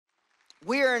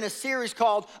We are in a series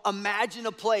called Imagine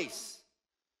a Place.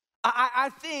 I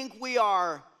think we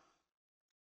are,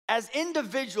 as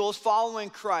individuals following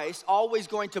Christ, always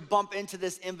going to bump into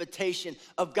this invitation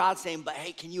of God saying, but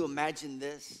hey, can you imagine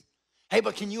this? Hey,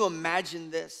 but can you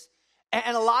imagine this?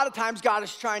 And a lot of times God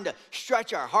is trying to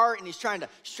stretch our heart, and he's trying to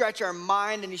stretch our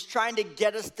mind, and he's trying to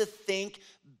get us to think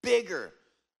bigger.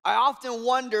 I often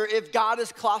wonder if God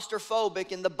is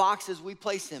claustrophobic in the boxes we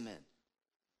place him in.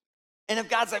 And if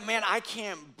God's like, man, I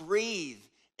can't breathe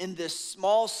in this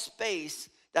small space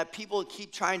that people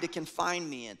keep trying to confine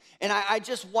me in. And I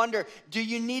just wonder, do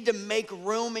you need to make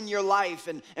room in your life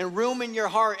and room in your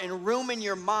heart and room in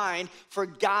your mind for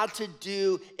God to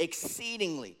do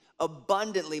exceedingly,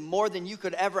 abundantly, more than you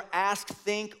could ever ask,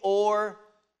 think, or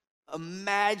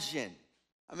imagine?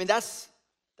 I mean, that's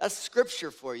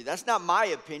scripture for you. That's not my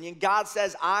opinion. God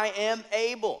says, I am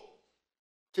able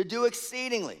to do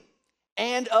exceedingly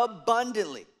and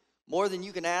abundantly, more than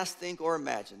you can ask, think, or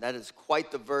imagine. That is quite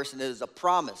the verse, and it is a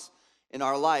promise in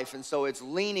our life. And so it's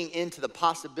leaning into the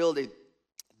possibility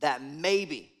that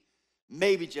maybe,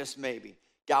 just maybe,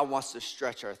 God wants to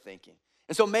stretch our thinking.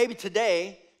 And so maybe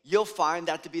today, you'll find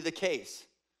that to be the case.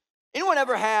 Anyone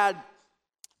ever had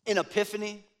an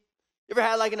epiphany? You ever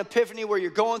had like an epiphany where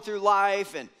you're going through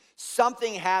life and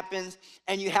something happens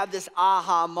and you have this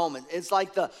aha moment? It's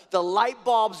like the light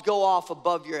bulbs go off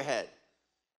above your head.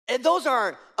 And those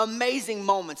are amazing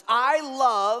moments. I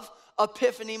love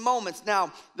epiphany moments.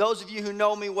 Now, those of you who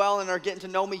know me well and are getting to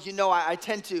know me, you know I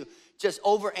tend to just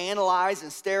overanalyze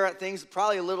and stare at things,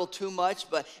 probably a little too much,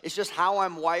 but it's just how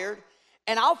I'm wired.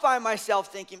 And I'll find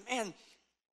myself thinking, man,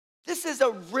 this is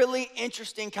a really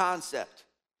interesting concept.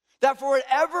 That for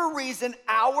whatever reason,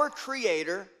 our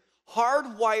Creator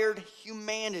hardwired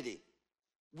humanity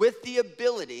with the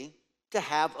ability to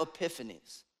have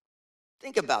epiphanies.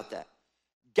 Think about that.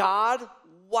 God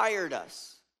wired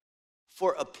us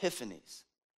for epiphanies.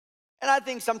 And I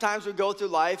think sometimes we go through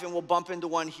life and we'll bump into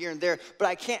one here and there, but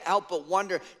I can't help but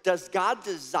wonder, does God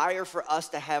desire for us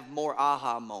to have more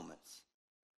aha moments?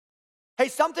 Hey,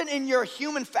 something in your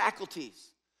human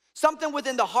faculties, something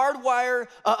within the hardwire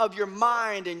of your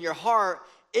mind and your heart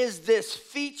is this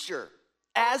feature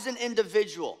as an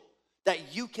individual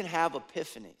that you can have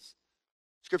epiphanies.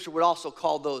 Scripture would also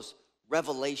call those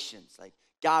revelations, like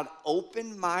God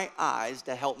opened my eyes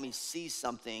to help me see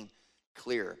something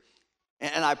clearer.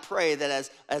 And I pray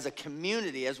that as a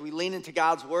community, as we lean into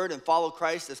God's word and follow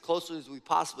Christ as closely as we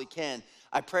possibly can,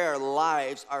 I pray our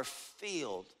lives are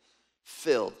filled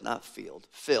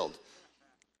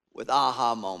with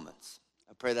aha moments.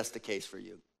 I pray that's the case for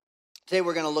you. Today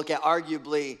we're going to look at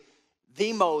arguably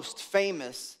the most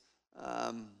famous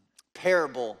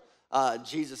parable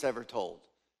Jesus ever told.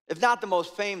 If not the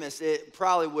most famous, it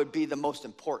probably would be the most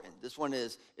important. This one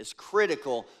is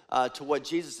critical to what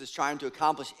Jesus is trying to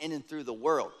accomplish in and through the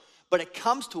world. But it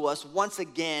comes to us once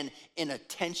again in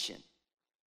attention.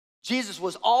 Jesus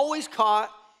was always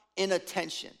caught in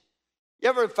attention. You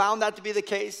ever found that to be the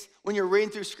case? When you're reading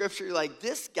through scripture, you're like,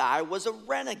 this guy was a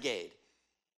renegade.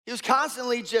 He was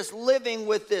constantly just living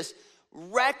with this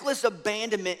reckless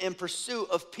abandonment in pursuit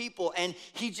of people, and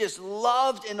he just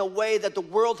loved in a way that the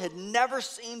world had never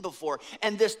seen before.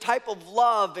 And this type of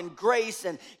love and grace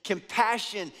and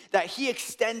compassion that he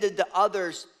extended to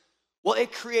others, well,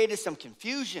 it created some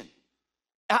confusion.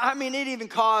 I mean, it even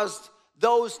caused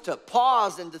those to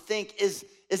pause and to think, is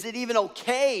it even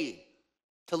okay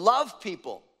to love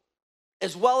people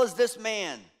as well as this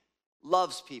man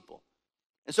loves people?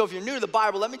 And so if you're new to the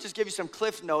Bible, let me just give you some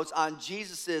cliff notes on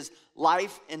Jesus'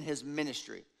 life and his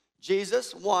ministry.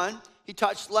 Jesus, one, he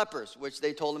touched lepers, which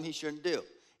they told him he shouldn't do.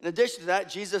 In addition to that,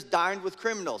 Jesus dined with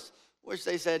criminals, which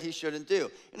they said he shouldn't do.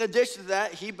 In addition to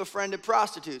that, he befriended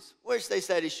prostitutes, which they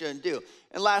said he shouldn't do.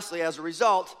 And lastly, as a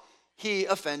result, he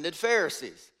offended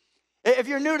Pharisees. If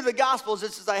you're new to the Gospels,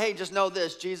 it's just like, hey, just know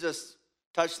this. Jesus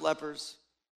touched lepers,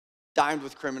 dined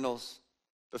with criminals,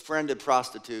 befriended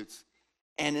prostitutes,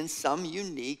 and in some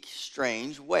unique,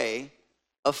 strange way,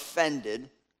 offended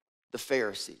the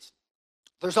Pharisees.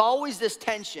 There's always this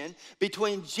tension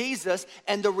between Jesus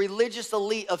and the religious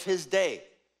elite of his day.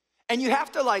 And you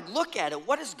have to look at it.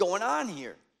 What is going on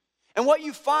here? And what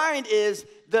you find is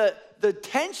the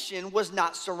tension was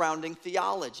not surrounding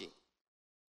theology.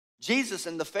 Jesus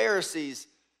and the Pharisees,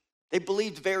 they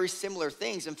believed very similar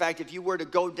things. In fact, if you were to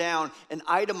go down an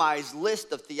itemized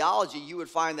list of theology, you would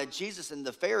find that Jesus and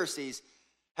the Pharisees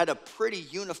had a pretty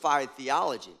unified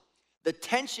theology. The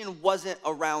tension wasn't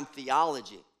around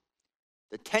theology.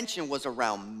 The tension was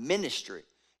around ministry.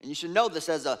 And you should know this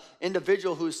as an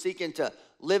individual who's seeking to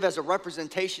live as a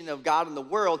representation of God in the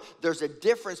world. There's a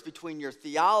difference between your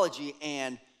theology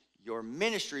and your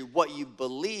ministry, what you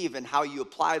believe, and how you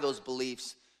apply those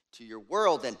beliefs to your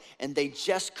world. And they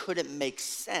just couldn't make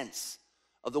sense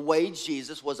of the way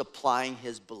Jesus was applying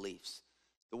his beliefs,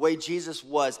 the way Jesus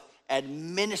was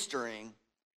administering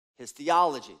his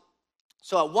theology.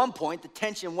 So at one point, the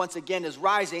tension once again is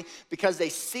rising because they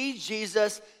see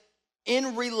Jesus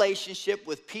in relationship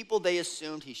with people they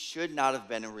assumed he should not have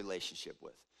been in relationship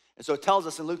with. And so it tells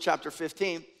us in Luke chapter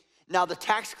 15, now the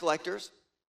tax collectors,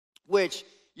 which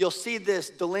you'll see this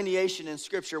delineation in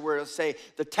scripture where it'll say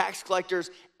the tax collectors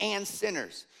and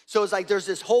sinners. So it's like there's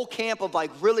this whole camp of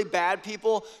like really bad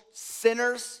people,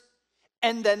 sinners,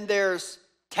 and then there's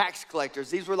tax collectors.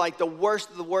 These were like the worst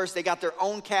of the worst. They got their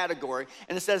own category.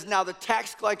 And it says, now the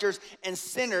tax collectors and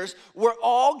sinners were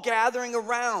all gathering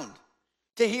around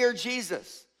to hear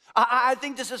Jesus. I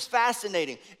think this is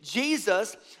fascinating.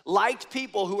 Jesus liked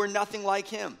people who were nothing like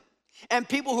him. And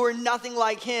people who are nothing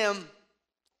like him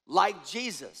like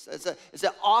Jesus. It's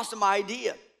an awesome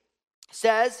idea. It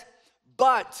says,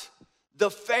 but the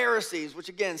Pharisees, which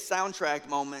again, soundtrack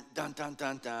moment, dun, dun,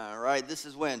 dun, dun, right? This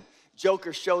is when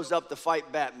Joker shows up to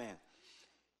fight Batman.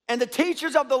 And the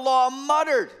teachers of the law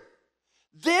muttered,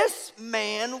 this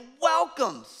man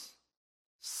welcomes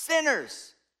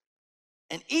sinners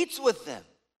and eats with them.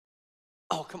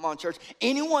 Oh, come on, church.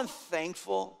 Anyone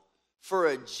thankful for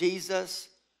a Jesus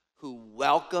who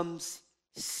welcomes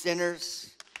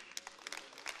sinners?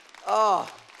 Oh,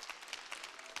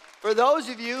 for those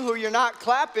of you who you're not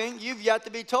clapping, you've yet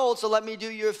to be told, so let me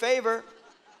do you a favor.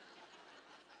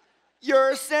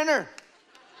 You're a sinner.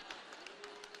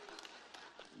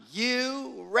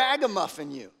 You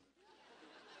ragamuffin, you.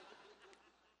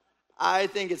 I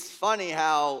think it's funny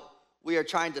how we are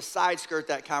trying to side skirt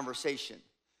that conversation.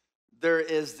 There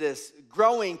is this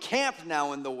growing camp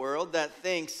now in the world that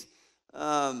thinks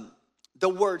the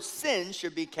word sin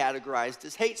should be categorized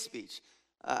as hate speech.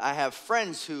 I have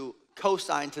friends who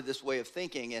co-sign to this way of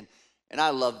thinking, and I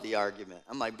love the argument.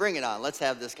 I'm like, bring it on. Let's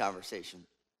have this conversation.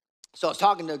 So I was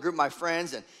talking to a group of my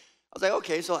friends, and I was like,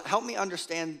 okay, so help me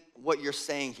understand what you're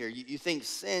saying here. You think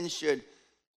sin should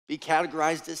be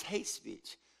categorized as hate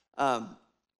speech?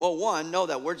 Well, one, know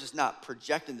that we're just not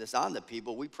projecting this on the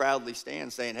people. We proudly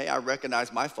stand saying, hey, I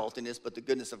recognize my faultiness, but the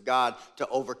goodness of God to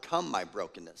overcome my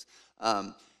brokenness.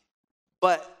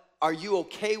 But are you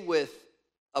okay with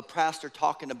a pastor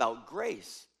talking about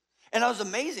grace? And I was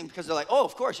amazing because they're like, oh,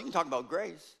 of course, you can talk about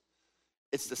grace.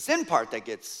 It's the sin part that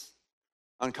gets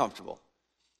uncomfortable.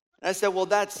 And I said, well,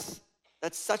 that's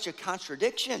such a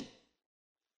contradiction.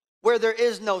 Where there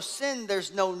is no sin,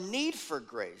 there's no need for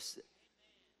grace.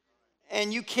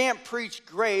 And you can't preach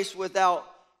grace without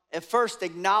at first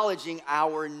acknowledging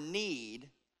our need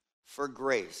for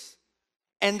grace.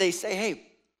 And they say, hey,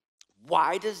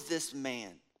 why does this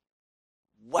man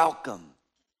welcome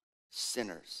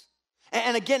sinners?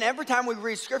 And again, every time we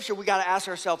read scripture, we got to ask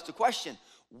ourselves the question,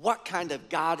 what kind of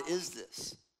God is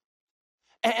this?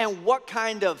 And what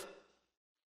kind of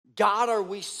God are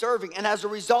we serving? And as a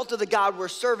result of the God we're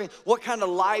serving, what kind of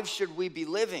lives should we be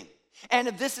living? And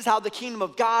if this is how the kingdom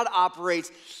of God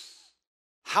operates,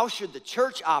 how should the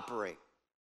church operate?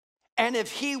 And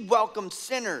if he welcomes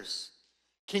sinners,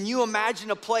 can you imagine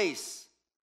a place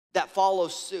that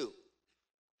follows suit?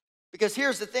 Because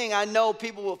here's the thing, I know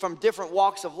people from different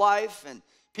walks of life and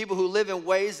people who live in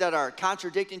ways that are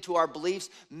contradicting to our beliefs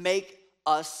make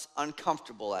us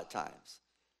uncomfortable at times.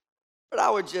 But I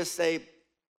would just say,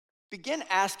 begin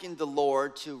asking the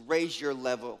Lord to raise your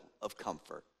level of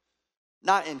comfort.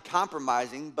 Not in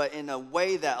compromising, but in a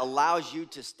way that allows you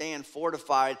to stand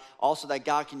fortified, also that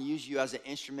God can use you as an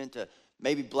instrument to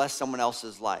maybe bless someone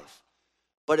else's life.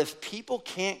 But if people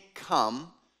can't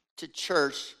come to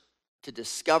church to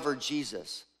discover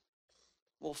Jesus,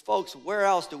 well, folks, where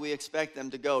else do we expect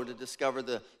them to go to discover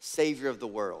the Savior of the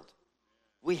world?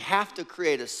 We have to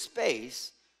create a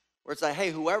space where it's like,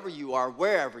 hey, whoever you are,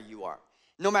 wherever you are,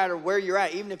 no matter where you're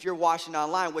at, even if you're watching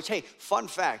online, which, hey, fun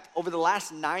fact, over the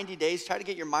last 90 days, try to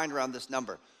get your mind around this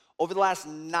number. Over the last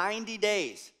 90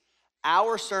 days,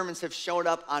 our sermons have shown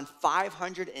up on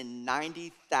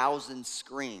 590,000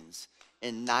 screens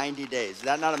in 90 days. Is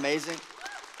that not amazing?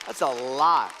 That's a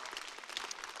lot.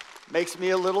 Makes me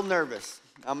a little nervous.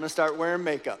 I'm gonna start wearing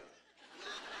makeup.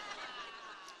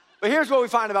 But here's what we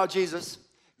find about Jesus.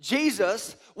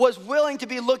 Jesus was willing to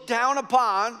be looked down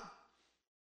upon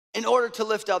in order to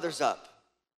lift others up.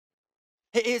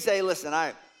 He'd say, listen,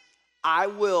 I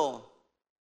will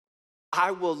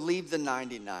leave the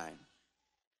 99.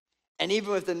 And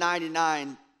even if the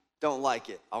 99 don't like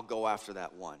it, I'll go after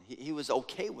that one. He was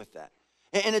okay with that.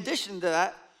 In addition to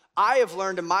that, I have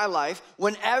learned in my life,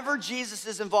 whenever Jesus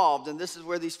is involved, and this is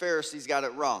where these Pharisees got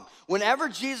it wrong, whenever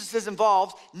Jesus is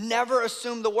involved, never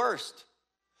assume the worst.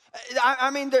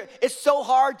 I mean, it's so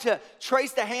hard to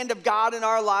trace the hand of God in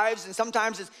our lives, and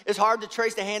sometimes it's hard to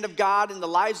trace the hand of God in the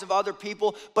lives of other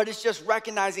people, but it's just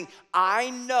recognizing I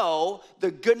know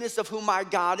the goodness of who my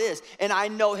God is, and I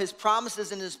know his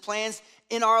promises and his plans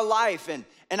in our life,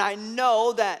 and I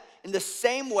know that in the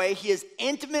same way, he is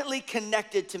intimately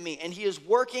connected to me, and he is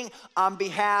working on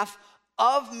behalf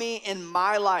of me in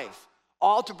my life,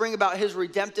 all to bring about his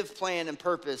redemptive plan and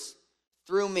purpose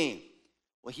through me.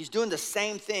 Well, he's doing the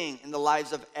same thing in the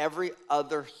lives of every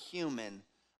other human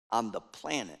on the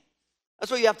planet.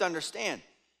 That's what you have to understand.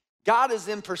 God is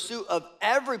in pursuit of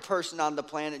every person on the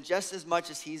planet just as much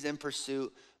as he's in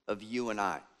pursuit of you and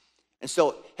I. And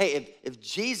so, hey, if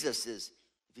Jesus is,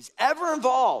 if he's ever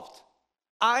involved,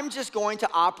 I'm just going to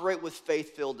operate with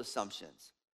faith-filled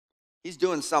assumptions. He's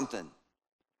doing something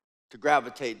to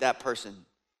gravitate that person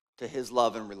to his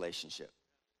love and relationship.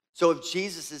 So if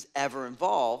Jesus is ever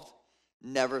involved,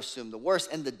 never assume the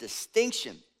worst. And the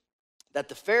distinction that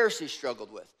the Pharisees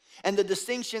struggled with, and the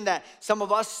distinction that some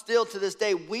of us still to this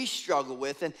day, we struggle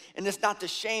with, and it's not to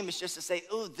shame, it's just to say,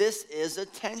 oh, this is a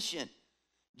tension.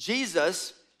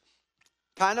 Jesus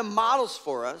kind of models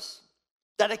for us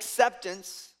that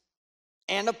acceptance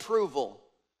and approval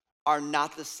are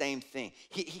not the same thing.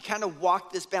 He kind of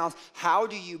walked this balance. How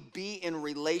do you be in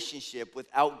relationship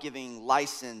without giving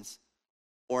license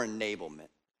or enablement?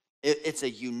 It's a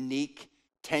unique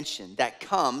tension that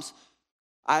comes,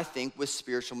 I think, with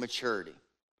spiritual maturity.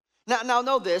 Now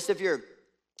know this, if you're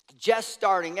just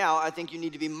starting out, I think you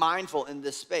need to be mindful in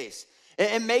this space.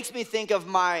 It makes me think of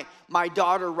my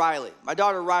daughter, Riley. My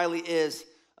daughter, Riley, is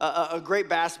a great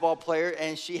basketball player,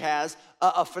 and she has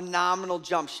a phenomenal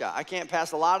jump shot. I can't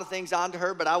pass a lot of things on to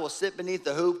her, but I will sit beneath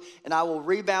the hoop, and I will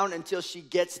rebound until she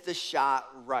gets the shot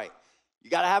right. You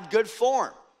got to have good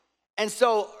form. And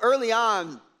so early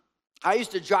on, I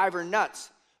used to drive her nuts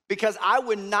because I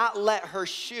would not let her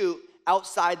shoot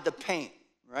outside the paint,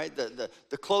 right?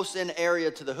 The close-in area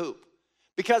to the hoop.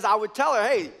 Because I would tell her,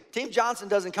 hey, Team Johnson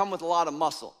doesn't come with a lot of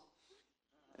muscle.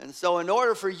 And so in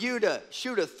order for you to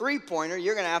shoot a three-pointer,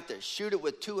 you're going to have to shoot it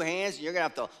with two hands, and you're going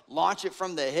to have to launch it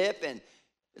from the hip, and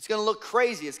it's going to look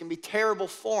crazy. It's going to be terrible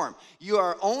form. You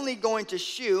are only going to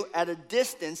shoot at a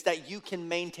distance that you can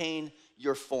maintain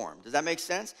your form. Does that make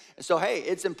sense? And so, hey,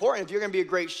 it's important if you're going to be a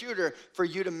great shooter for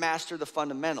you to master the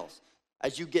fundamentals.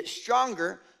 As you get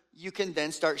stronger, you can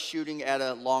then start shooting at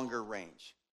a longer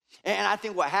range. And I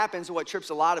think what happens, what trips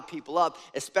a lot of people up,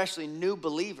 especially new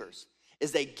believers,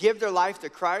 is they give their life to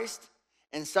Christ,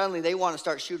 and suddenly they want to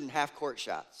start shooting half-court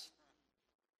shots.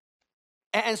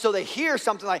 And so they hear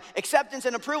something like, acceptance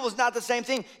and approval is not the same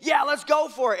thing. Yeah, let's go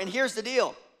for it. And here's the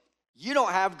deal. You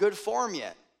don't have good form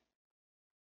yet.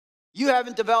 You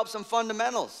haven't developed some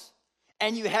fundamentals,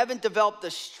 and you haven't developed the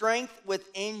strength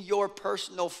within your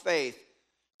personal faith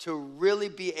to really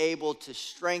be able to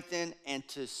strengthen and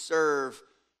to serve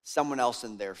someone else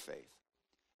in their faith.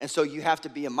 And so you have to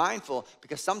be mindful,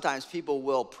 because sometimes people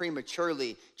will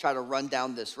prematurely try to run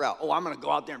down this route. Oh, I'm going to go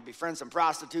out there and befriend some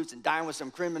prostitutes and dine with some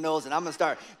criminals, and I'm going to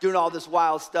start doing all this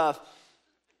wild stuff.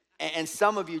 And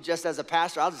some of you, just as a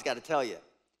pastor, I'll just got to tell you,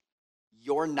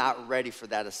 you're not ready for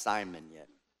that assignment yet.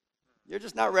 You're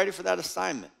just not ready for that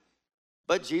assignment.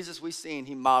 But Jesus, we've seen,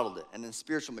 he modeled it. And in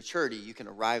spiritual maturity, you can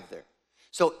arrive there.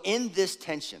 So in this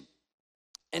tension,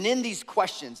 and in these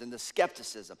questions and the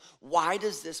skepticism, why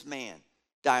does this man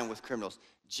dine with criminals?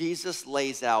 Jesus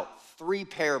lays out 3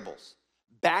 parables,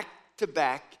 back to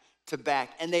back to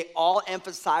back, and they all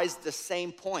emphasize the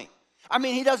same point. I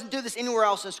mean, he doesn't do this anywhere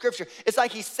else in Scripture. It's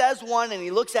like he says one, and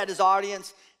he looks at his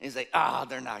audience, and he's like,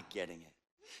 they're not getting it.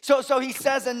 So he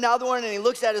says another one, and he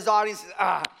looks at his audience, and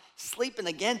says, sleeping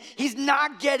again? He's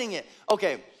not getting it.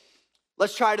 Okay,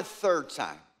 let's try it a third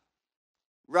time,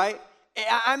 right?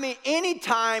 I mean,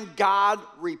 anytime God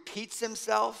repeats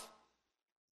himself,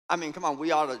 I mean, come on,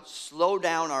 we ought to slow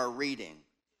down our reading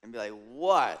and be like,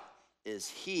 what is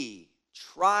he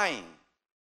trying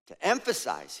to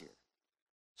emphasize here?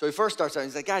 So he first starts out,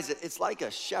 he's like, guys, it's like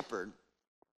a shepherd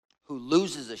who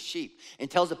loses a sheep and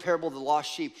tells the parable of the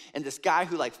lost sheep. And this guy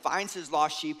who finds his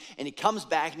lost sheep, and he comes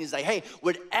back and he's like, hey,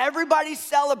 would everybody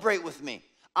celebrate with me?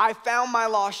 I found my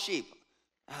lost sheep.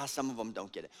 Some of them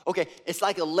don't get it. Okay, it's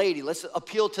like a lady. Let's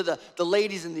appeal to the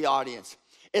ladies in the audience.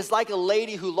 It's like a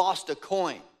lady who lost a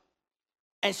coin.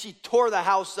 And she tore the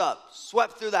house up,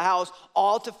 swept through the house,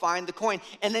 all to find the coin.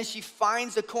 And then she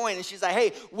finds the coin, and she's like,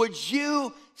 hey, would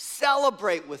you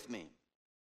celebrate with me?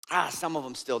 Some of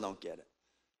them still don't get it.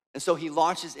 And so he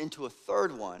launches into a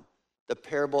third one, the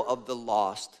parable of the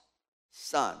lost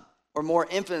son, or more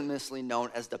infamously known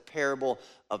as the parable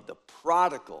of the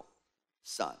prodigal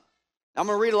son. Now, I'm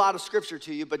going to read a lot of scripture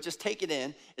to you, but just take it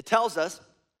in. It tells us,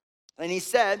 and he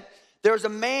said, there was a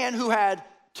man who had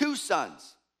 2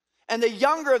 sons. And the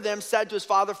younger of them said to his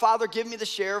father, Father, give me the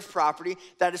share of property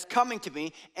that is coming to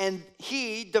me. And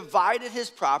he divided his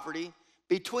property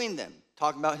between them.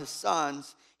 Talking about his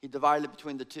sons, he divided it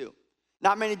between the 2.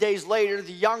 Not many days later,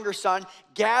 the younger son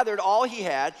gathered all he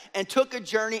had and took a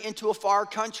journey into a far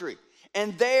country.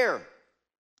 And there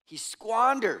he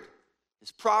squandered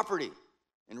his property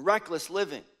in reckless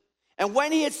living. And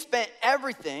when he had spent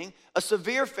everything, a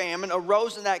severe famine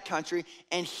arose in that country,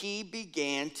 and he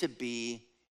began to be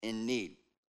in need.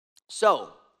 So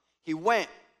he went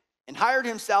and hired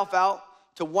himself out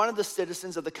to one of the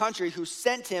citizens of the country, who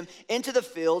sent him into the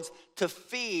fields to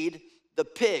feed the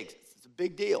pigs. It's a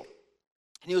big deal.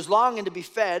 And he was longing to be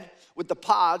fed with the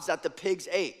pods that the pigs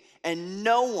ate, and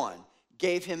no one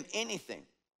gave him anything.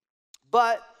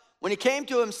 But when he came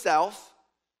to himself,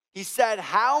 he said,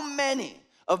 how many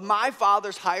of my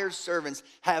father's hired servants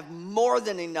have more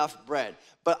than enough bread,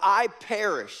 but I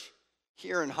perish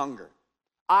here in hunger?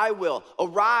 I will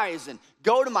arise and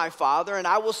go to my father, and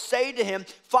I will say to him,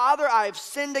 Father, I have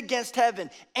sinned against heaven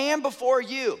and before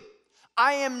you.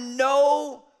 I am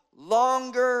no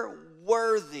longer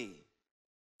worthy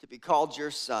to be called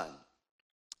your son.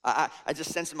 I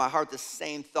just sense in my heart the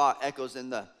same thought echoes in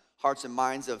the hearts and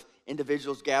minds of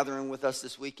individuals gathering with us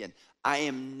this weekend. I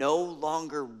am no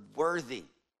longer worthy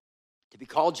to be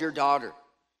called your daughter,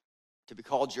 to be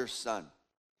called your son.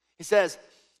 He says,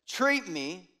 treat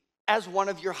me as one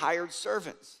of your hired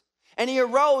servants. And he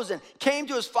arose and came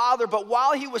to his father, but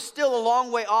while he was still a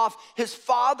long way off, his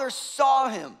father saw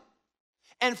him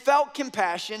and felt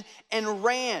compassion and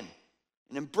ran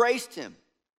and embraced him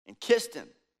and kissed him.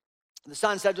 The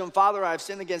son said to him, Father, I have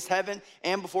sinned against heaven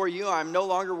and before you. I am no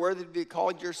longer worthy to be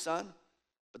called your son.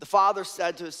 But the father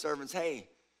said to his servants, hey,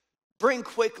 bring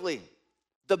quickly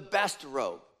the best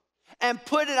robe and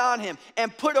put it on him,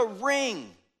 and put a ring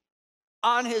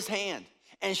on his hand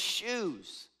and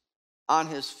shoes on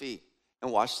his feet.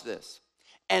 And watch this.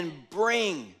 And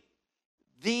bring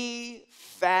the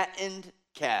fattened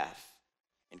calf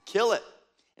and kill it,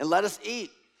 and let us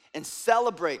eat and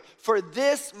celebrate. For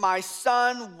this my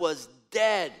son was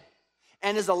dead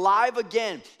and is alive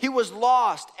again. He was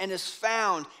lost and is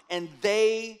found. And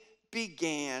they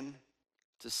began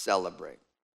to celebrate.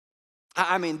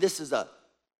 I mean, this is a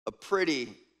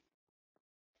pretty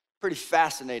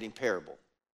fascinating parable.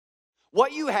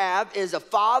 What you have is a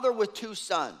father with 2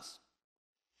 sons.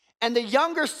 And the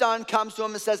younger son comes to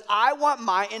him and says, I want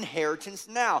my inheritance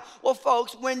now. Well,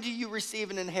 folks, when do you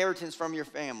receive an inheritance from your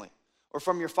family or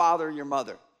from your father or your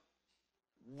mother?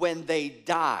 When they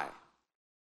die.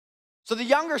 So the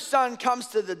younger son comes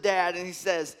to the dad and he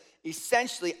says,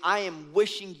 essentially, I am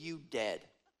wishing you dead.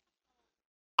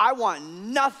 I want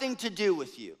nothing to do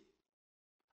with you.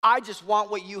 I just want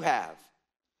what you have.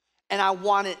 And I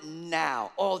want it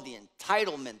now. Oh, the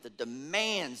entitlement, the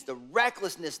demands, the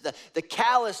recklessness, the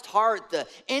calloused heart, the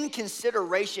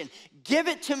inconsideration. Give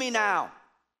it to me now.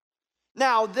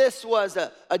 Now, this was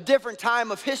a different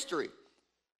time of history.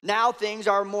 Now things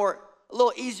are a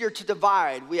little easier to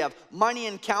divide. We have money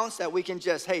and counts that we can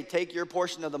just, hey, take your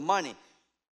portion of the money.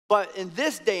 But in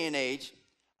this day and age,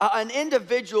 an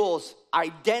individual's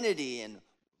identity and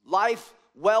life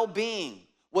well-being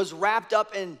was wrapped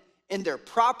up in their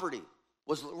property,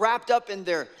 was wrapped up in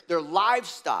their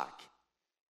livestock.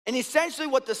 And essentially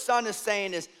what the son is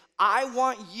saying is, I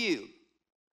want you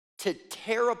to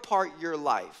tear apart your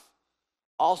life,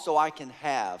 also I can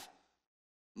have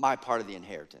my part of the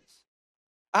inheritance.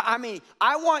 I mean,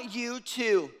 I want you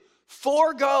to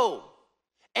forego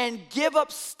and give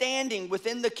up standing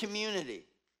within the community.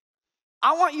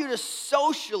 I want you to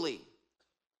socially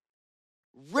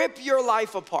rip your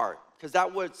life apart, because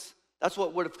that's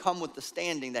what would have come with the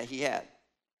standing that he had.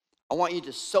 I want you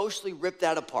to socially rip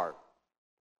that apart.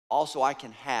 Also, I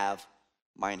can have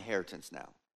my inheritance now.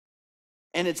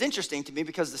 And it's interesting to me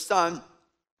because the son,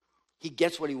 he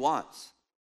gets what he wants.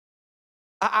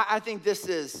 I think this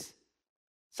is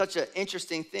such an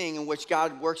interesting thing in which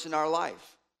God works in our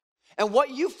life. And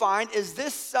what you find is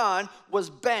this son was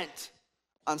bent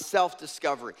on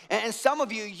self-discovery. And some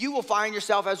of you will find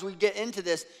yourself, as we get into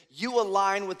this, you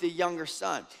align with the younger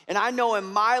son. And I know in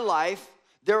my life,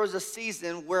 there was a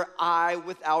season where I,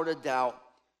 without a doubt,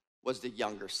 was the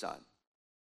younger son.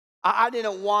 I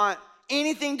didn't want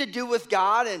anything to do with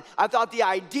God, and I thought the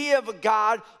idea of a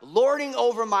God lording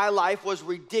over my life was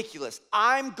ridiculous.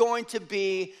 I'm going to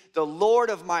be the Lord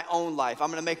of my own life. I'm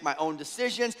gonna make my own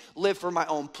decisions, live for my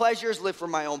own pleasures, live for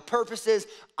my own purposes.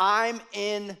 I'm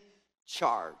in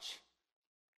charge.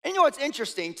 And you know what's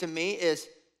interesting to me is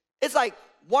it's like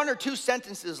one or two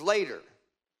sentences later,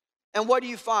 and what do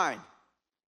you find?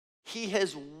 He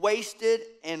has wasted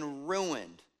and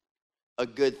ruined a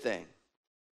good thing.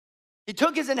 He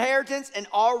took his inheritance and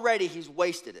already he's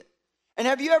wasted it. And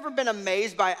have you ever been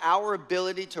amazed by our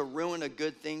ability to ruin a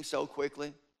good thing so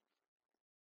quickly?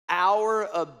 Our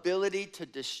ability to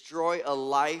destroy a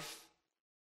life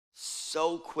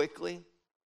so quickly?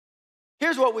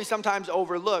 Here's what we sometimes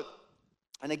overlook.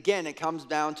 And again, it comes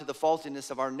down to the faultiness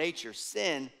of our nature.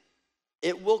 Sin,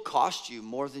 it will cost you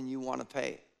more than you want to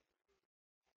pay.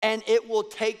 And it will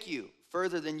take you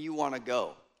further than you want to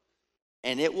go.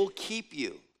 And it will keep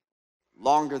you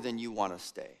longer than you want to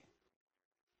stay.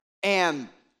 And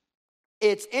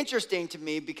it's interesting to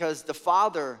me because the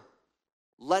Father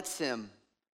lets him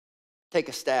take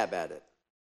a stab at it.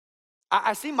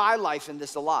 I see my life in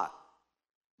this a lot.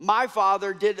 My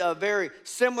father did a very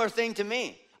similar thing to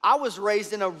me. I was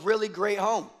raised in a really great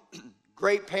home,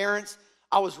 great parents.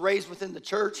 I was raised within the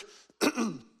church.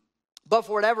 But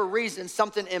for whatever reason,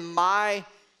 something in my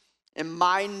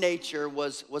nature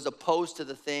was opposed to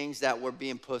the things that were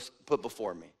being put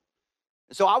before me.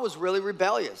 And so I was really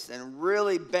rebellious and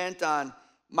really bent on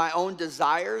my own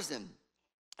desires,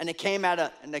 and it came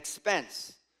at an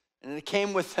expense. And it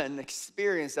came with an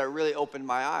experience that really opened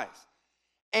my eyes.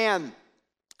 And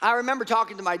I remember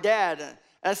talking to my dad, and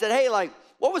I said, hey, like,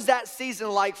 what was that season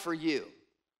like for you?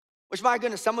 Which, my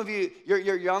goodness, some of you,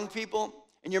 you're young people,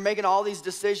 and you're making all these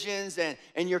decisions,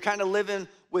 and you're kind of living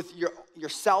with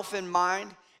yourself in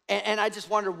mind. And I just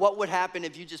wondered what would happen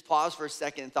if you just paused for a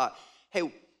second and thought,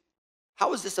 hey,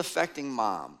 how is this affecting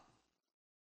mom?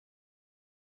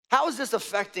 How is this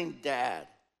affecting dad?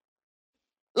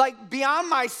 Like, beyond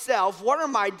myself, what are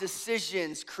my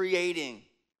decisions creating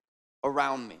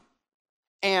around me?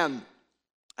 And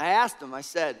I asked him, I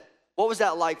said, what was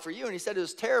that like for you? And he said, it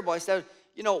was terrible. I said,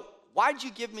 why'd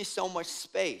you give me so much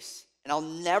space? And I'll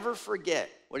never forget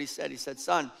what he said. He said,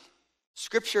 son,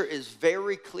 Scripture is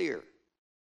very clear.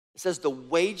 It says the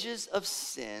wages of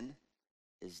sin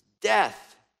is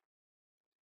death.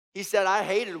 He said, I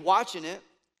hated watching it,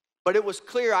 but it was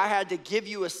clear I had to give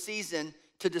you a season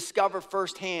to discover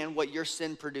firsthand what your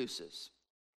sin produces.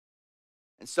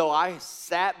 And so I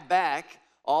sat back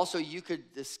also you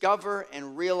could discover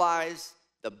and realize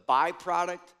the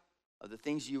byproduct of the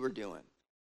things you were doing.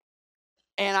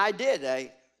 And I did.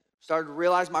 I started to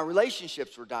realize my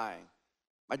relationships were dying.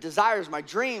 My desires, my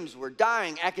dreams were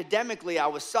dying. Academically, I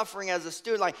was suffering as a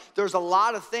student. Like, there's a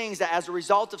lot of things that as a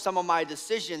result of some of my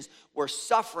decisions were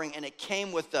suffering, and it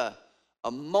came with a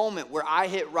moment where I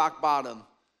hit rock bottom.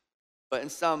 But in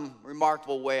some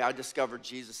remarkable way, I discovered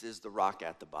Jesus is the rock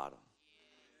at the bottom.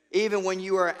 Even when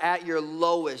you are at your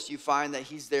lowest, you find that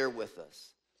he's there with us.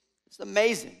 It's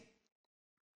amazing.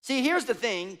 See, here's the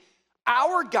thing.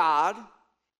 Our God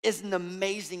is an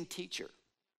amazing teacher.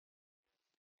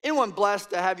 Anyone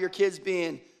blessed to have your kids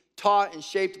being taught and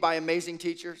shaped by amazing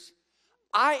teachers?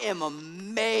 I am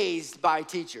amazed by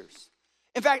teachers.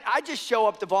 In fact, I just show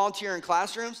up to volunteer in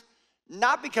classrooms,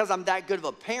 not because I'm that good of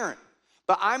a parent,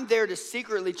 but I'm there to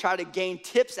secretly try to gain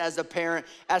tips as a parent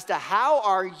as to how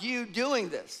are you doing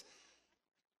this.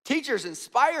 Teachers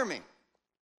inspire me.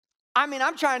 I mean,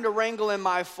 I'm trying to wrangle in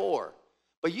my 4,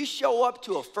 but you show up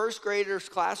to a first grader's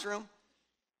classroom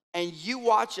and you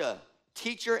watch a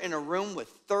teacher in a room with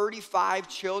 35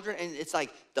 children, and it's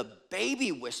like the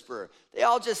baby whisperer. They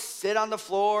all just sit on the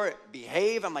floor,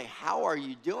 behave. I'm like, how are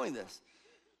you doing this?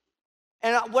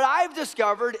 And what I've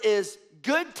discovered is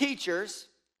good teachers,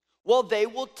 well, they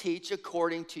will teach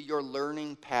according to your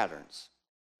learning patterns.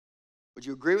 Would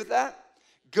you agree with that?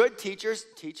 Good teachers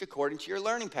teach according to your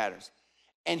learning patterns.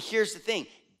 And here's the thing,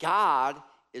 God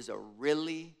is a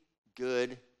really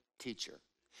good teacher.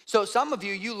 So some of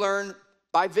you learn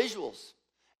by visuals.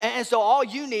 And so all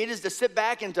you need is to sit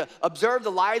back and to observe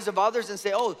the lives of others and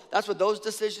say, oh, that's what those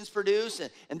decisions produce,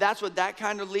 and that's what that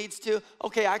kind of leads to.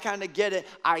 Okay, I kind of get it.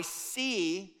 I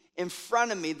see in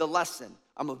front of me the lesson.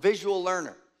 I'm a visual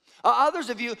learner. Others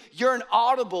of you, you're an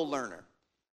audible learner.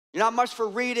 You're not much for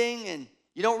reading, and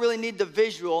you don't really need the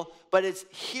visual, but it's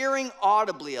hearing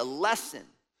audibly a lesson.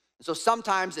 So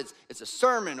sometimes it's a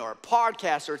sermon or a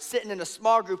podcast, or it's sitting in a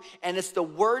small group, and it's the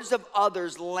words of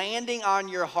others landing on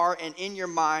your heart and in your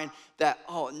mind that,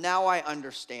 oh, now I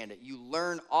understand it. You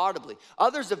learn audibly.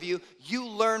 Others of you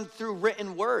learn through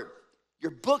written word. You're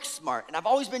book smart, and I've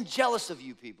always been jealous of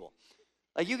you people.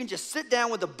 Like you can just sit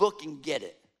down with a book and get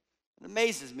it. It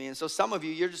amazes me. And so some of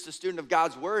you, you're just a student of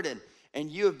God's word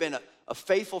and you have been a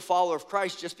faithful follower of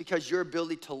Christ just because your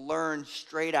ability to learn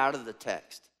straight out of the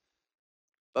text.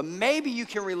 But maybe you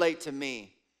can relate to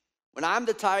me. When I'm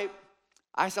the type,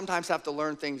 I sometimes have to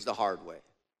learn things the hard way.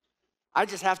 I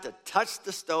just have to touch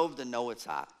the stove to know it's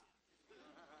hot.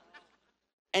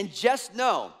 And just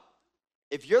know,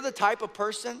 if you're the type of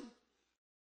person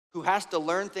who has to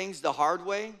learn things the hard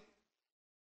way,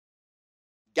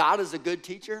 God is a good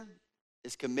teacher,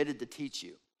 is committed to teach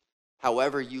you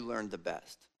however you learn the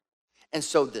best. And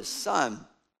so this son,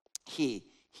 he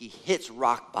hits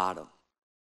rock bottom.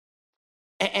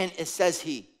 And it says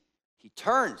he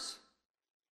turns.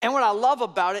 And what I love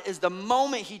about it is the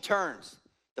moment he turns,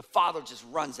 the father just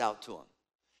runs out to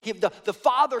him. The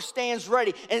father stands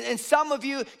ready. And some of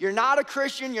you, you're not a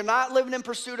Christian, you're not living in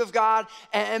pursuit of God,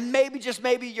 and maybe, just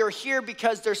maybe, you're here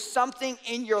because there's something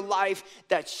in your life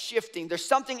that's shifting. There's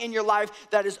something in your life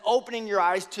that is opening your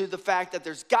eyes to the fact that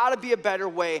there's gotta be a better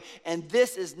way, and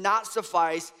this is not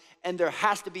suffice, and there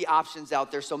has to be options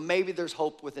out there. So maybe there's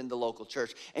hope within the local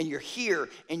church. And you're here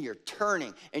and you're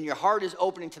turning and your heart is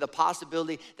opening to the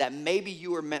possibility that maybe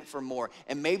you were meant for more.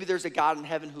 And maybe there's a God in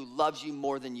heaven who loves you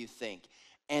more than you think.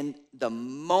 And the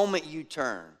moment you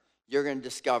turn, you're gonna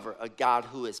discover a God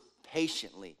who is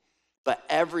patiently, but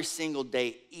every single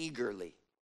day eagerly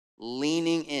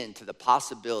leaning into the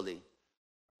possibility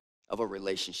of a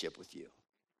relationship with you.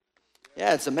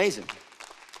 Yeah, it's amazing.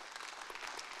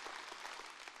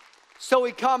 So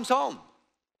he comes home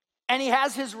and he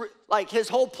has his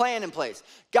whole plan in place.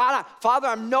 God, Father,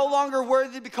 I'm no longer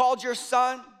worthy to be called your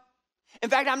son. In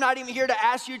fact, I'm not even here to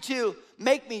ask you to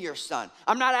make me your son.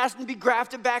 I'm not asking to be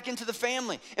grafted back into the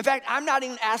family. In fact, I'm not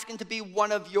even asking to be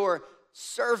one of your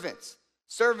servants.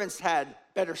 Servants had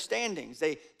better standings.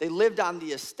 They lived on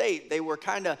the estate. They were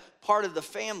kind of part of the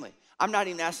family. I'm not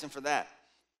even asking for that.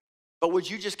 But would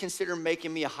you just consider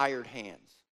making me a hired hand?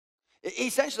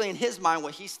 Essentially, in his mind,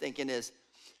 what he's thinking is,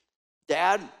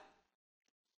 Dad,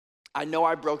 I know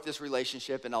I broke this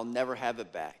relationship and I'll never have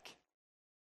it back,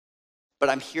 but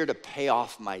I'm here to pay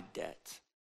off my debt.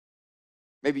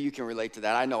 Maybe you can relate to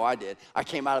that. I know I did. I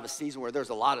came out of a season where there's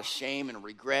a lot of shame and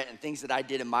regret and things that I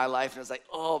did in my life, and I was like,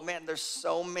 oh man, there's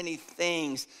so many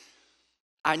things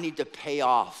I need to pay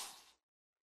off.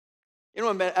 You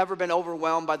know, ever been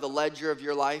overwhelmed by the ledger of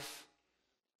your life?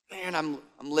 Man, I'm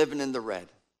living in the red.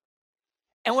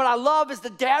 And what I love is the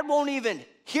dad won't even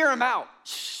hear him out.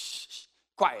 Shh,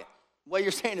 quiet. What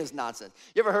you're saying is nonsense.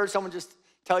 You ever heard someone just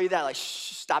tell you that? Like,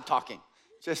 shh, stop talking.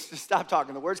 Just stop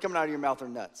talking. The words coming out of your mouth are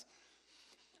nuts.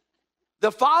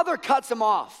 The father cuts him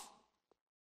off.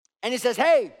 And he says,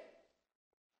 hey,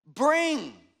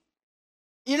 bring,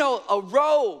 a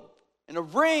robe and a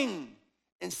ring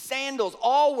and sandals.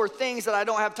 All were things that I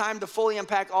don't have time to fully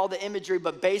unpack all the imagery,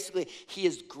 but basically he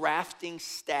is grafting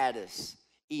status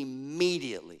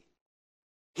immediately.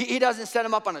 He doesn't set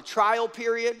him up on a trial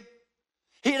period.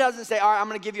 He doesn't say, all right, I'm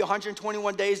gonna give you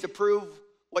 121 days to prove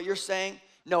what you're saying.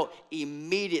 No,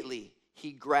 immediately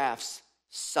he grafts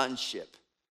sonship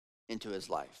into his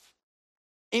life.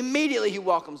 Immediately he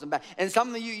welcomes him back. And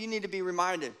some of you need to be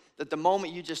reminded that the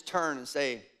moment you just turn and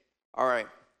say, all right,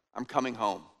 I'm coming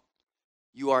home,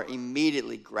 you are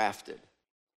immediately grafted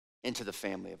into the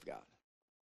family of God.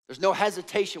 There's no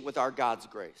hesitation with our God's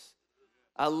grace.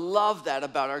 I love that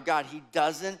about our God. He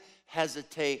doesn't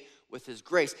hesitate with his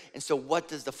grace. And so what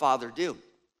does the Father do?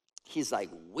 He's like,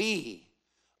 we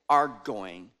are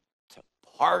going to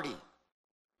party.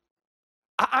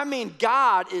 I mean,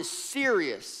 God is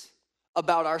serious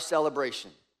about our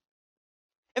celebration.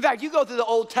 In fact, you go through the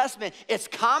Old Testament, it's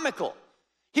comical.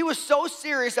 He was so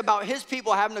serious about his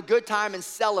people having a good time and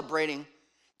celebrating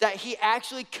that he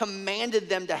actually commanded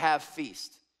them to have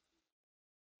feast.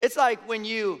 It's like when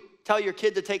you tell your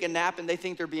kid to take a nap and they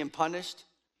think they're being punished.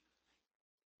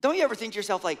 Don't you ever think to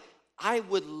yourself, like, I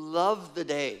would love the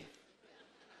day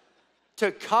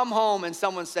to come home and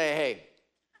someone say, hey,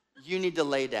 you need to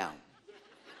lay down.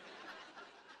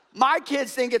 My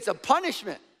kids think it's a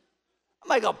punishment. I'm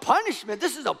like, a punishment?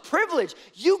 This is a privilege.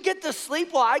 You get to sleep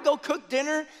while I go cook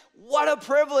dinner? What a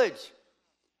privilege.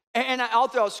 And all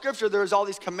throughout Scripture, there's all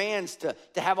these commands to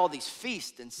have all these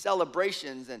feasts and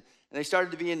celebrations, and they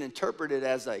started to be interpreted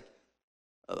as like,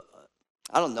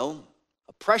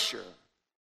 a pressure.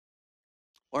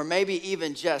 Or maybe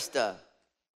even just,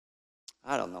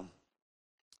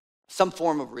 some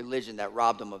form of religion that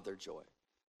robbed them of their joy.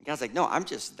 And God's like, no, I'm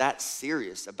just that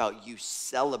serious about you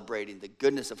celebrating the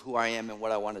goodness of who I am and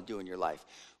what I want to do in your life.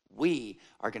 We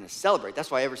are going to celebrate. That's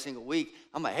why every single week,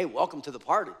 I'm like, hey, welcome to the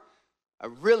party. I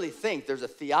really think there's a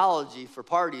theology for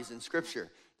parties in Scripture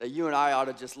that you and I ought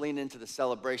to just lean into the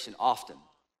celebration often.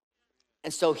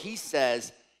 And so he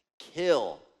says,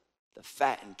 kill the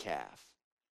fattened calf.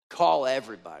 Call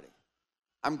everybody.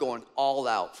 I'm going all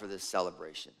out for this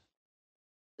celebration.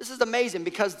 This is amazing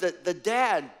because the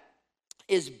dad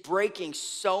is breaking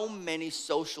so many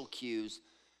social cues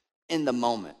in the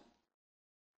moment.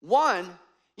 One,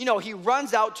 he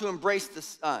runs out to embrace the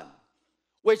son,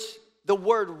 which the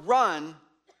word run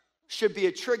should be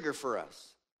a trigger for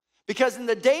us. Because in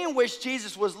the day in which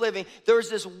Jesus was living, there was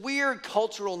this weird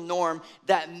cultural norm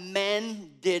that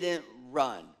men didn't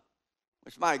run.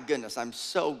 Which, my goodness, I'm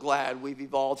so glad we've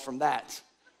evolved from that.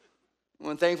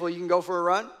 When thankful you can go for a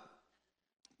run.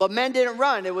 But men didn't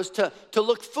run. It was to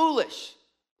look foolish.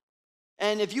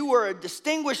 And if you were a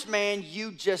distinguished man,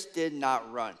 you just did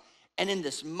not run. And in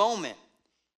this moment,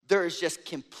 there is just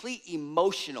complete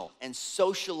emotional and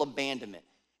social abandonment.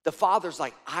 The father's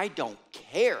like, I don't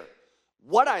care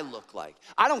what I look like.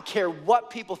 I don't care what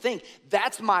people think.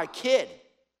 That's my kid.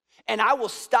 And I will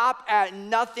stop at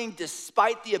nothing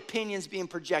despite the opinions being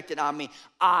projected on me.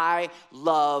 I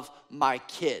love my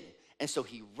kid. And so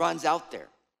he runs out there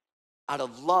out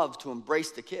of love to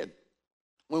embrace the kid.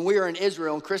 When we were in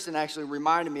Israel, and Kristen actually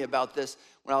reminded me about this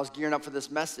when I was gearing up for this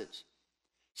message.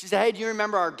 She said, hey, do you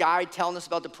remember our guide telling us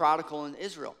about the prodigal in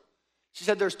Israel? She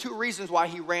said there's two reasons why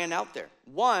he ran out there.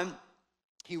 One,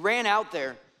 he ran out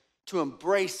there to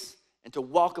embrace and to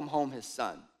welcome home his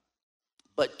son.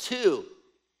 But two,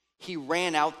 he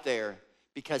ran out there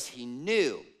because he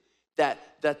knew that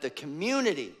the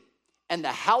community and the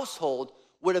household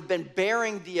would have been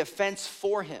bearing the offense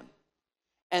for him.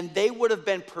 And they would have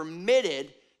been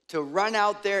permitted to run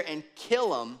out there and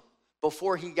kill him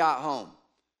before he got home.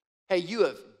 Hey, you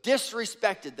have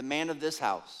disrespected the man of this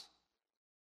house.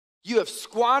 You have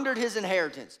squandered his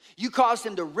inheritance. You caused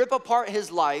him to rip apart his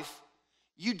life.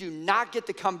 You do not get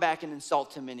to come back and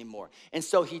insult him anymore. And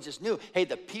so he just knew, hey,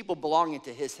 the people belonging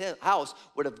to his house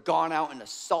would have gone out and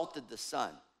assaulted the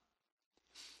son.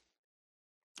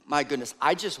 My goodness,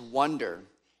 I just wonder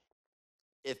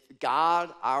if God,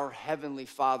 our Heavenly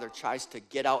Father, tries to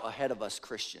get out ahead of us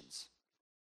Christians.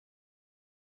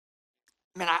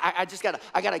 Man, I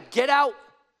gotta get out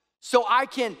so I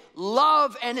can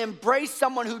love and embrace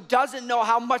someone who doesn't know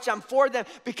how much I'm for them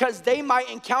because they might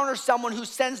encounter someone who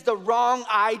sends the wrong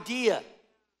idea.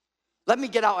 Let me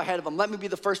get out ahead of them. Let me be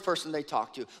the first person they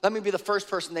talk to. Let me be the first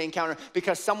person they encounter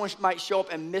because someone might show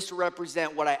up and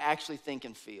misrepresent what I actually think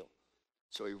and feel.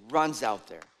 So he runs out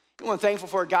there. Anyone thankful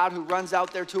for a God who runs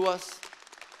out there to us?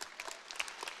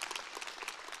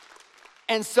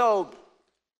 And so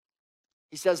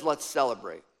he says, let's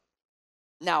celebrate.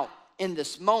 Now, in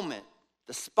this moment,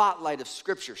 the spotlight of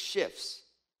Scripture shifts.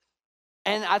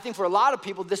 And I think for a lot of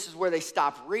people, this is where they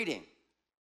stop reading.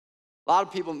 A lot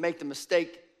of people make the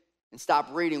mistake and stop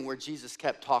reading where Jesus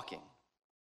kept talking.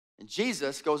 And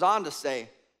Jesus goes on to say,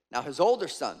 now his older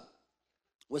son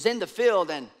was in the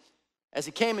field, and as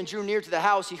he came and drew near to the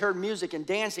house, he heard music and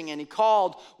dancing, and he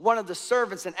called one of the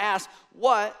servants and asked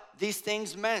what these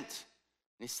things meant.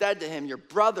 And he said to him, your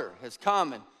brother has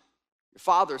come, and your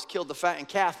father has killed the fattened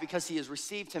calf because he has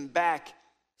received him back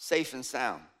safe and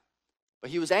sound.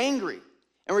 But he was angry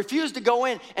and refused to go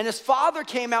in, and his father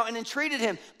came out and entreated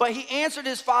him. But he answered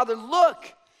his father,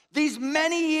 look, these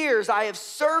many years I have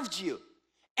served you,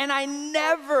 and I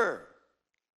never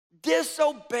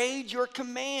disobeyed your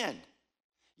command.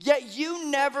 Yet you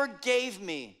never gave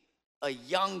me a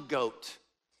young goat.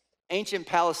 Ancient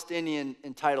Palestinian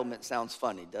entitlement sounds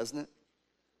funny, doesn't it?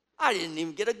 I didn't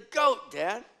even get a goat,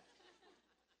 Dad.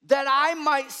 That I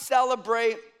might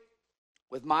celebrate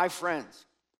with my friends.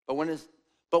 But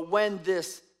when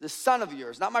this son of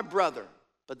yours, not my brother,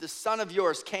 but this son of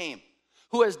yours came,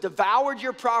 who has devoured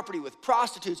your property with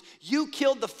prostitutes, you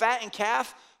killed the fattened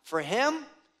calf for him?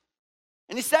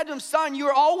 And he said to him, son, you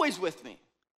are always with me,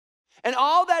 and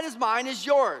all that is mine is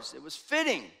yours. It was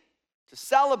fitting to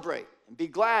celebrate and be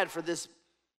glad for this.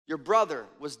 Your brother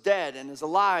was dead and is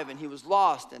alive, and he was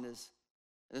lost and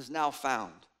is now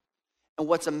found. And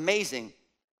what's amazing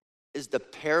is the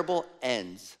parable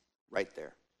ends right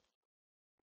there.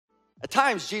 At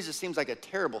times, Jesus seems like a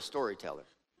terrible storyteller.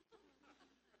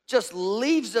 Just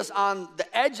leaves us on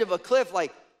the edge of a cliff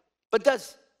like,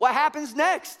 but what happens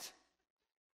next?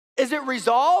 Is it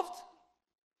resolved?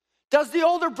 Does the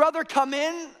older brother come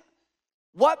in?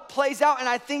 What plays out? And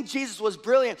I think Jesus was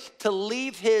brilliant to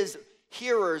leave his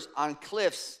hearers on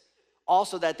cliffs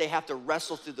also that they have to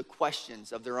wrestle through the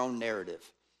questions of their own narrative.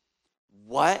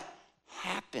 What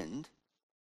happened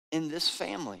in this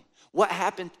family? What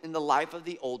happened in the life of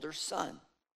the older son?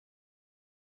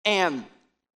 And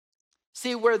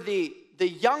See, where the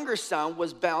younger son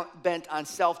was bent on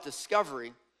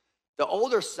self-discovery, the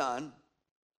older son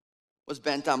was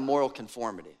bent on moral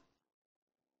conformity.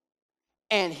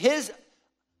 And his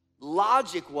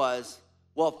logic was,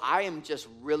 well, if I am just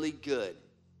really good,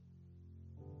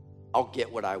 I'll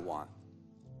get what I want.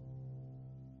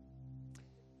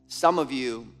 Some of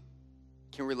you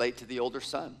can relate to the older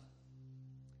son.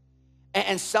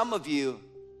 And some of you,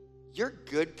 you're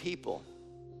good people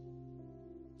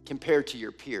compared to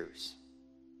your peers.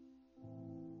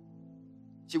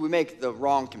 See, we make the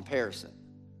wrong comparison.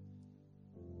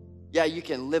 Yeah, you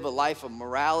can live a life of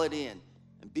morality and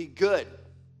be good.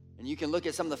 And you can look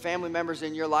at some of the family members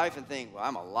in your life and think, well,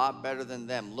 I'm a lot better than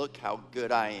them. Look how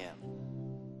good I am.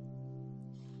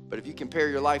 But if you compare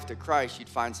your life to Christ, you'd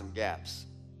find some gaps.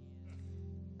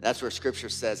 That's where Scripture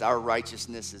says our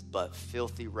righteousness is but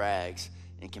filthy rags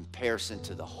in comparison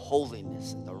to the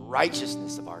holiness and the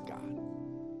righteousness of our God.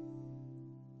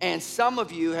 And some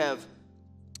of you have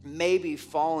maybe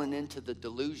fallen into the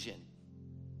delusion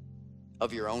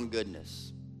of your own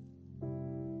goodness.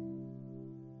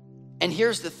 And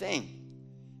here's the thing.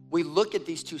 We look at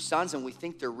these two sons and we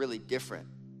think they're really different.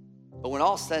 But when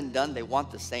all's said and done, they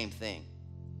want the same thing.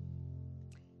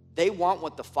 They want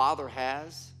what the Father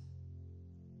has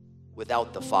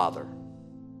without the Father.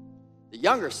 The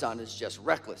younger son is just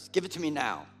reckless. Give it to me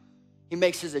now. He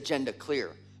makes his agenda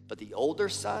clear. But the older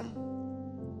son,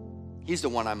 he's the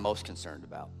one I'm most concerned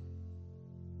about.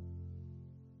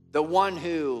 The one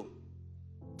who,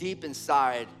 deep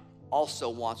inside, also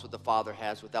wants what the Father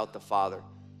has without the Father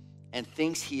and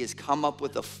thinks he has come up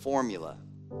with a formula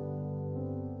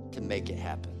to make it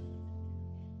happen.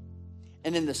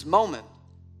 And in this moment,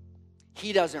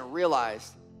 he doesn't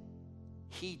realize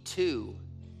he too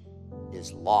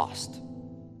is lost.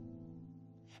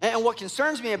 And what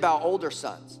concerns me about older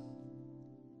sons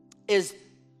is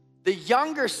the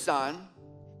younger son,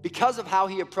 because of how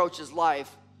he approaches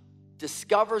life,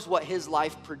 discovers what his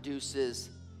life produces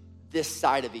this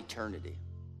side of eternity.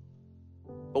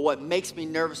 But what makes me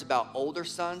nervous about older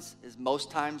sons is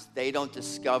most times they don't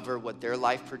discover what their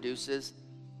life produces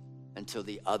until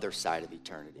the other side of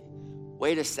eternity.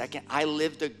 Wait a second, I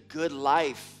lived a good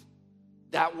life.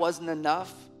 That wasn't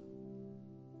enough?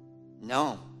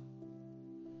 No.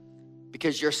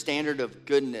 Because your standard of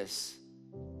goodness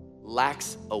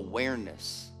lacks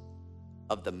awareness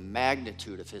of the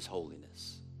magnitude of his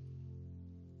holiness.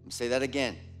 Let me say that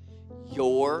again.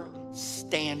 Your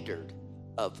standard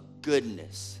of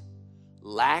goodness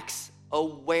lacks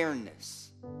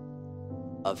awareness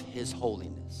of his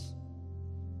holiness.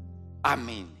 I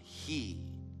mean, he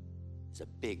is a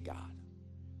big God.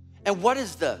 And what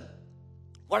is the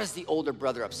older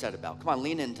brother upset about? Come on,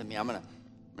 lean into me. I'm gonna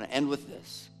end with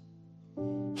this.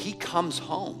 He comes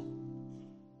home.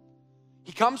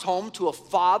 He comes home to a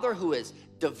father who has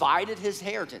divided his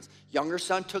inheritance. Younger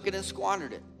son took it and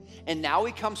squandered it. And now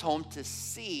he comes home to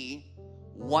see,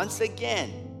 once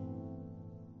again,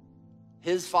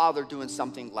 his father doing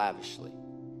something lavishly.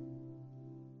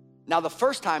 Now, the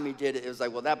first time he did it, it was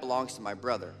like, well, that belongs to my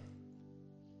brother.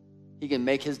 He can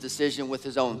make his decision with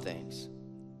his own things.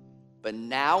 But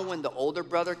now when the older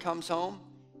brother comes home,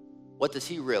 what does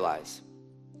he realize?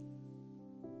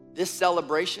 This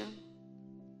celebration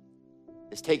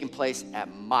is taking place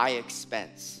at my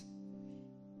expense.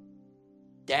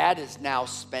 Dad is now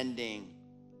spending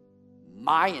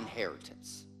my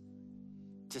inheritance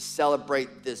to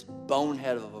celebrate this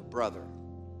bonehead of a brother.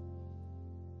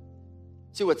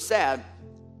 See, what's sad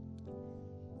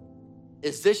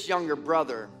is this younger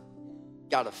brother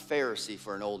got a Pharisee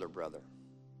for an older brother.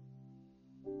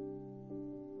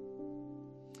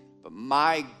 But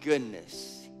my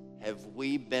goodness, have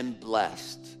we been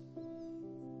blessed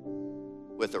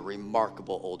with a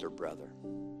remarkable older brother.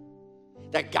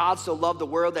 That God so loved the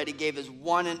world that he gave his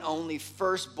one and only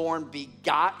firstborn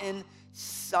begotten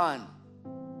son,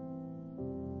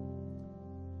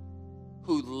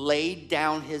 who laid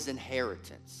down his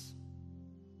inheritance,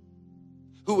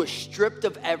 who was stripped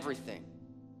of everything,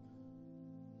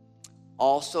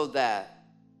 also that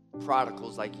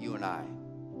prodigals like you and I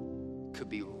could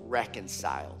be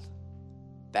reconciled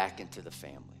back into the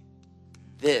family.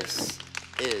 This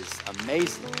is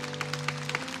amazing.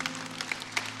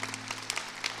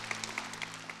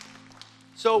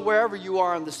 So wherever you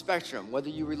are on the spectrum, whether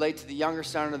you relate to the younger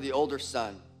son or the older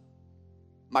son,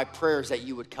 my prayer is that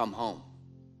you would come home.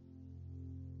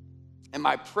 And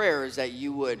my prayer is that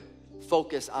you would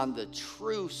focus on the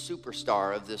true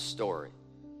superstar of this story.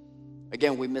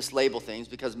 Again, we mislabel things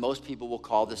because most people will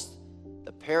call this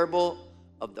the parable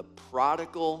of the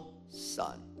prodigal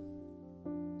son.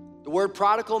 The word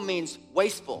prodigal means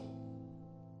wasteful,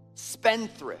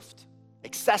 spendthrift,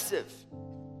 excessive.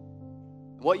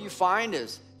 What you find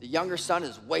is the younger son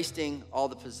is wasting all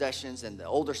the possessions and the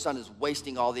older son is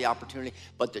wasting all the opportunity.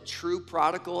 But the true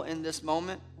prodigal in this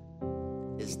moment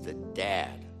is the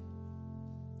dad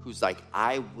who's like,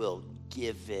 I will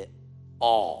give it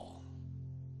all.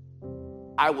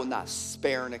 I will not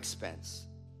spare an expense.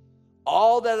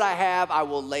 All that I have, I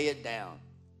will lay it down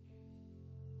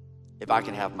if I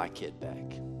can have my kid back.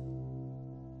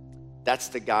 That's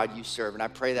the God you serve. And I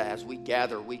pray that as we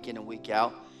gather week in and week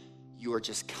out, you are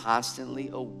just constantly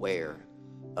aware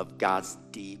of God's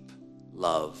deep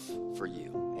love for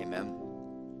you. Amen.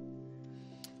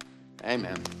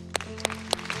 Amen.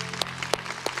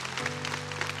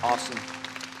 Awesome.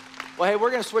 Well, hey, we're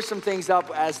going to switch some things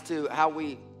up as to how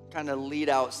we kind of lead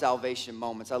out salvation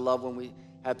moments. I love when we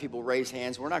have people raise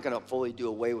hands. We're not going to fully do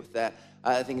away with that.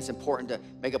 I think it's important to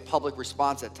make a public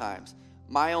response at times.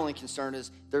 My only concern is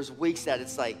there's weeks that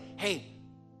it's like, hey,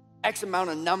 X amount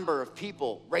of number of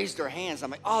people raised their hands.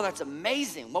 I'm like, oh, that's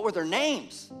amazing. What were their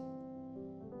names?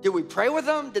 Did we pray with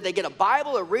them? Did they get a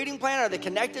Bible, a reading plan? Are they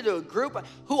connected to a group?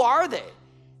 Who are they?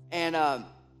 And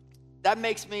that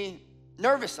makes me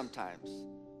nervous sometimes.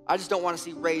 I just don't want to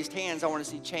see raised hands. I want to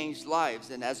see changed lives.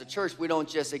 And as a church, we don't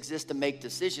just exist to make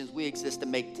decisions. We exist to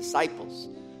make disciples.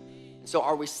 And so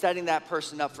are we setting that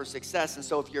person up for success? And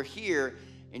so if you're here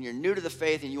and you're new to the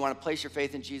faith and you want to place your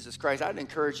faith in Jesus Christ, I'd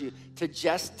encourage you to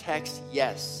just text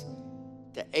yes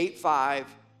to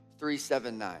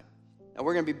 85379. And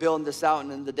we're going to be building this out,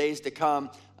 and in the days to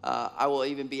come, I will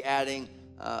even be adding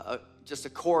just a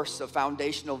course of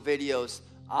foundational videos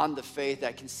on the faith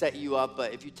that can set you up.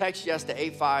 But if you text yes to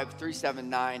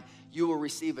 85379, you will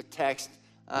receive a text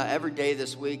every day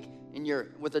this week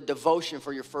with a devotion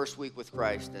for your first week with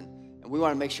Christ. And we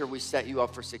want to make sure we set you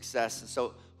up for success. And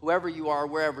so whoever you are,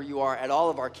 wherever you are, at all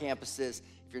of our campuses,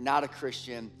 if you're not a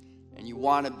Christian and you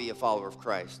want to be a follower of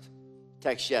Christ,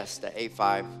 text yes to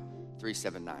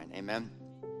 85379. Amen.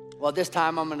 Well, at this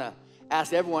time, I'm going to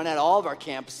ask everyone at all of our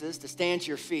campuses to stand to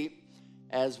your feet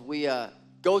as we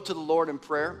go to the Lord in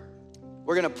prayer.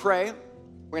 We're going to pray.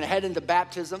 We're going to head into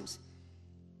baptisms.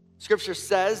 Scripture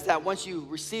says that once you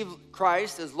receive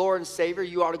Christ as Lord and Savior,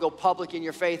 you ought to go public in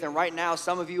your faith. And right now,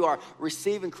 some of you are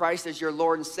receiving Christ as your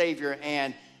Lord and Savior,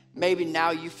 and maybe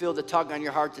now you feel the tug on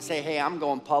your heart to say, hey, I'm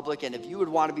going public. And if you would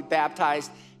want to be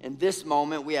baptized in this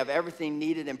moment, we have everything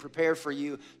needed and prepared for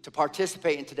you to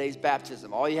participate in today's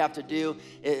baptism. All you have to do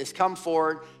is come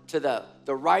forward to the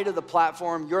right of the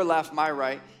platform, your left, my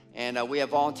right, and we have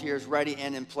volunteers ready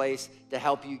and in place to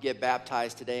help you get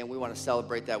baptized today, and we want to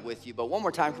celebrate that with you. But one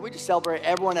more time, can we just celebrate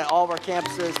everyone at all of our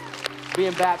campuses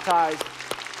being baptized?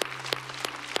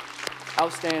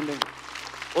 Outstanding.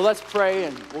 Well, let's pray,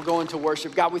 and we'll go into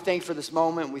worship. God, we thank you for this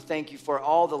moment. We thank you for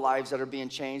all the lives that are being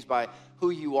changed by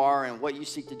who you are and what you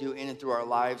seek to do in and through our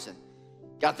lives. And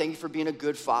God, thank you for being a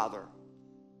good father.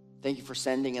 Thank you for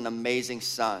sending an amazing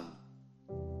son,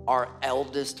 our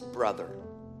eldest brother,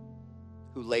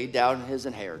 who laid down his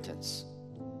inheritance,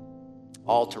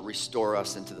 all to restore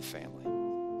us into the family.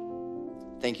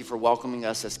 Thank you for welcoming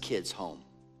us as kids home.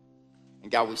 And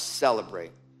God, we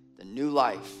celebrate the new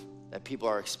life that people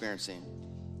are experiencing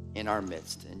in our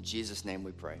midst. In Jesus' name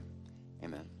we pray.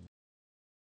 Amen.